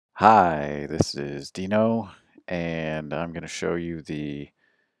Hi, this is Dino, and I'm going to show you the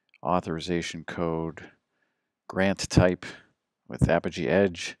authorization code grant type with Apigee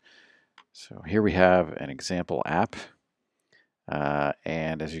Edge. So here we have an example app,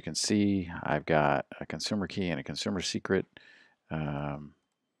 and as you can see, I've got a consumer key and a consumer secret um,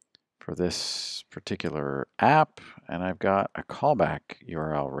 for this particular app, and I've got a callback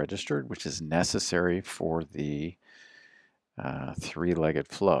URL registered, which is necessary for the three-legged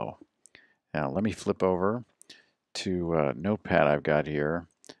flow. Now let me flip over to Notepad I've got here.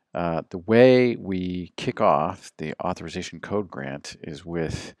 The way we kick off the authorization code grant is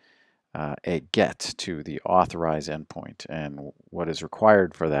with a get to the authorize endpoint. And what is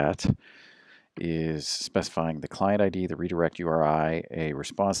required for that is specifying the client ID, the redirect URI, a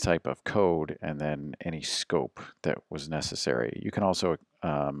response type of code, and then any scope that was necessary. You can also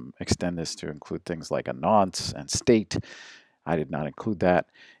extend this to include things like a nonce and state. I did not include that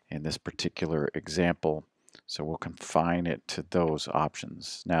in this particular example, so we'll confine it to those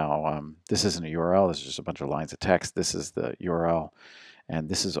options. Now, this isn't a URL, this is just a bunch of lines of text. This is the URL, and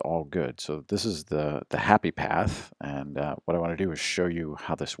this is all good. So this is the happy path, and what I want to do is show you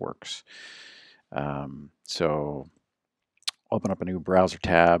how this works. So open up a new browser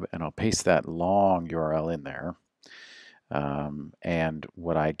tab, and I'll paste that long URL in there. And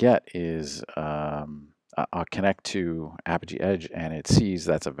what I get is I'll connect to Apigee Edge, and it sees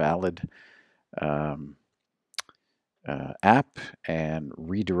that's a valid app and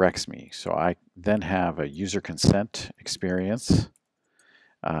redirects me. So I then have a user consent experience.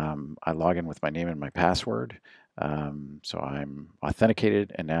 I log in with my name and my password. So I'm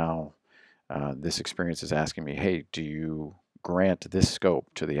authenticated, and now this experience is asking me, hey, do you grant this scope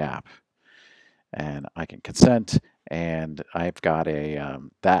to the app? And I can consent, and I've got a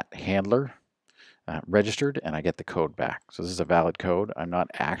that handler registered, and I get the code back. So this is a valid code. I'm not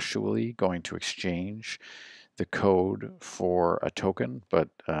actually going to exchange the code for a token, but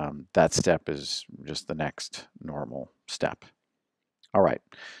that step is just the next normal step. All right,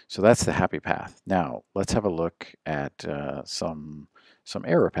 so that's the happy path. Now let's have a look at some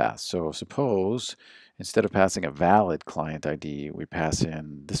error paths. So suppose instead of passing a valid client ID, we pass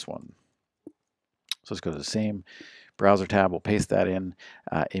in this one. So let's go to the same browser tab, we'll paste that in.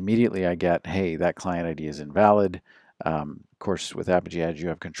 Immediately I get, hey, that client ID is invalid. Of course, with Apigee Edge, you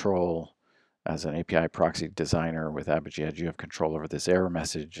have control. As an API proxy designer with Apigee Edge, you have control over this error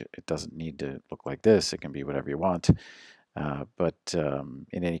message. It doesn't need to look like this. It can be whatever you want. But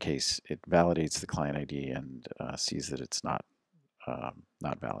in any case, it validates the client ID and sees that it's not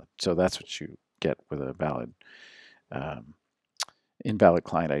valid. So that's what you get with a valid invalid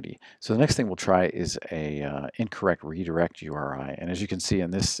client ID. So the next thing we'll try is a incorrect redirect URI. And as you can see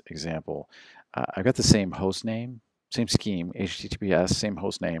in this example, I've got the same host name, same scheme, HTTPS, same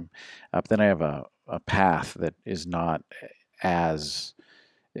host name, but then I have a path that is not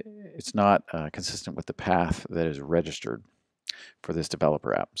it's not consistent with the path that is registered for this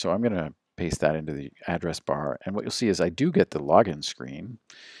developer app. So I'm going to paste that into the address bar, and what you'll see is I do get the login screen,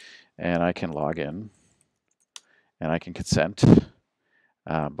 and I can log in, and I can consent.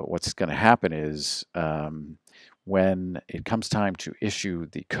 But what's going to happen is when it comes time to issue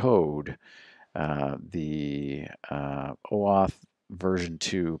the code, the OAuth version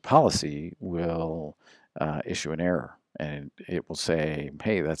 2 policy will issue an error. And it will say,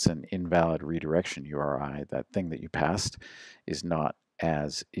 hey, that's an invalid redirection URI. That thing that you passed is not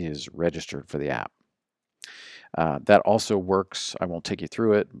as is registered for the app. That also works, I won't take you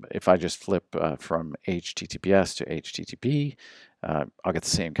through it, if I just flip from HTTPS to HTTP, I'll get the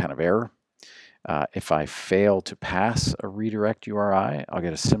same kind of error. If I fail to pass a redirect URI, I'll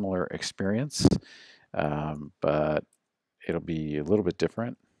get a similar experience, but it'll be a little bit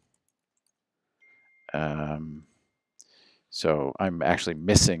different. So I'm actually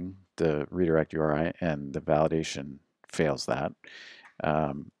missing the redirect URI, and the validation fails that.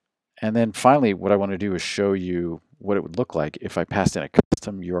 And then finally, what I want to do is show you what it would look like if I passed in a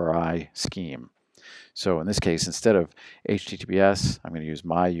custom URI scheme. So in this case, instead of HTTPS, I'm going to use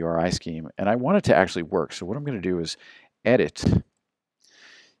my URI scheme, and I want it to actually work. So what I'm going to do is edit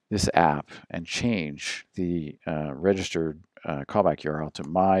this app and change the registered callback URL to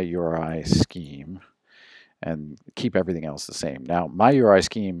my URI scheme and keep everything else the same. Now, my URI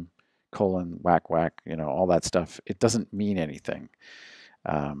scheme, colon, whack, whack, all that stuff, it doesn't mean anything.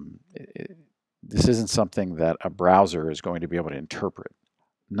 This isn't something that a browser is going to be able to interpret.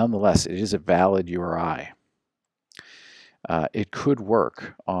 Nonetheless, it is a valid URI. It could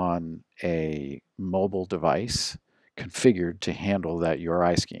work on a mobile device configured to handle that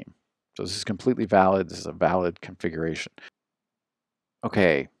URI scheme. So this is completely valid. This is a valid configuration.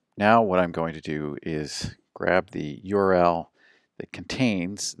 Okay, Now what I'm going to do is grab the URL that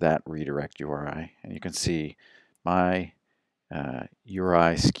contains that redirect URI, and you can see my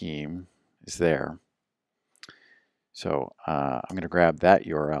URI scheme is there. So I'm going to grab that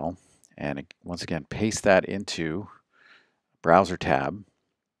URL and once again paste that into Browser tab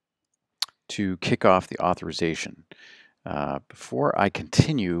to kick off the authorization. Before I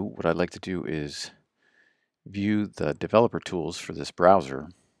continue, what I'd like to do is view the developer tools for this browser.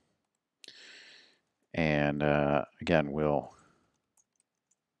 And again, we'll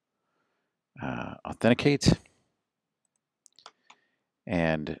authenticate.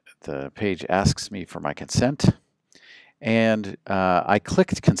 And the page asks me for my consent. And I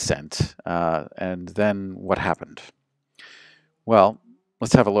clicked consent. And then what happened? Well,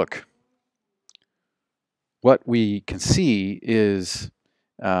 let's have a look. What we can see is,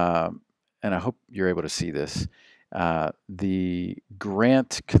 and I hope you're able to see this, the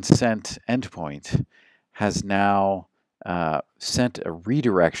grant consent endpoint has now sent a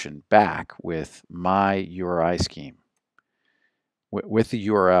redirection back with my URI scheme, with the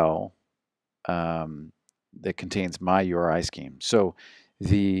URL that contains my URI scheme. So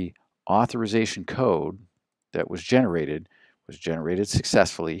the authorization code that was generated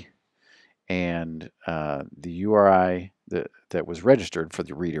successfully, and the URI that was registered for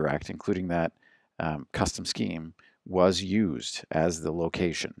the redirect, including that custom scheme, was used as the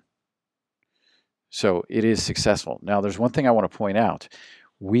location. So it is successful. Now there's one thing I want to point out.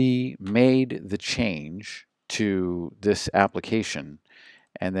 We made the change to this application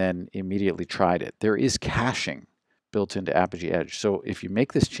and then immediately tried it. There is caching built into Apigee Edge. So if you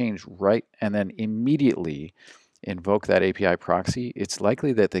make this change right and then immediately invoke that API proxy, it's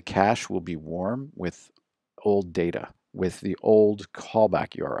likely that the cache will be warm with old data, with the old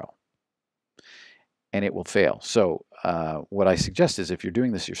callback URL, and it will fail. So what I suggest is, if you're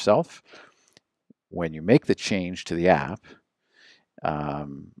doing this yourself, when you make the change to the app,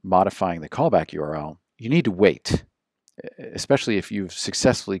 modifying the callback URL, you need to wait, especially if you've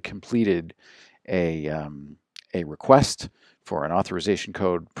successfully completed a request for an authorization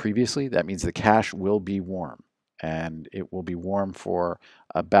code previously. That means the cache will be warm, and it will be warm for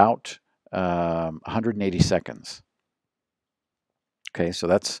about 180 seconds. Okay, so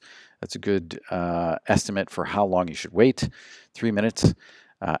that's a good estimate for how long you should wait. 3 minutes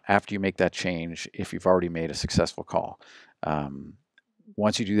after you make that change, if you've already made a successful call.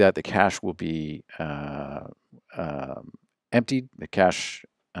 Once you do that, the cache will be emptied. The cache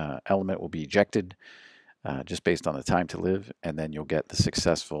element will be ejected just based on the time to live, and then you'll get the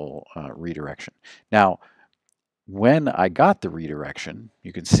successful redirection. Now, when I got the redirection,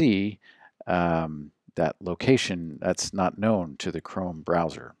 you can see that location that's not known to the Chrome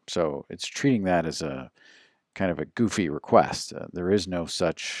browser. So it's treating that as a kind of a goofy request. There is no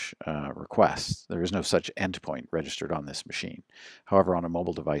such request. There is no such endpoint registered on this machine. However, on a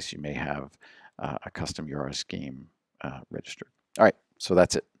mobile device, you may have a custom URI scheme registered. All right, so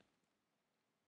that's it.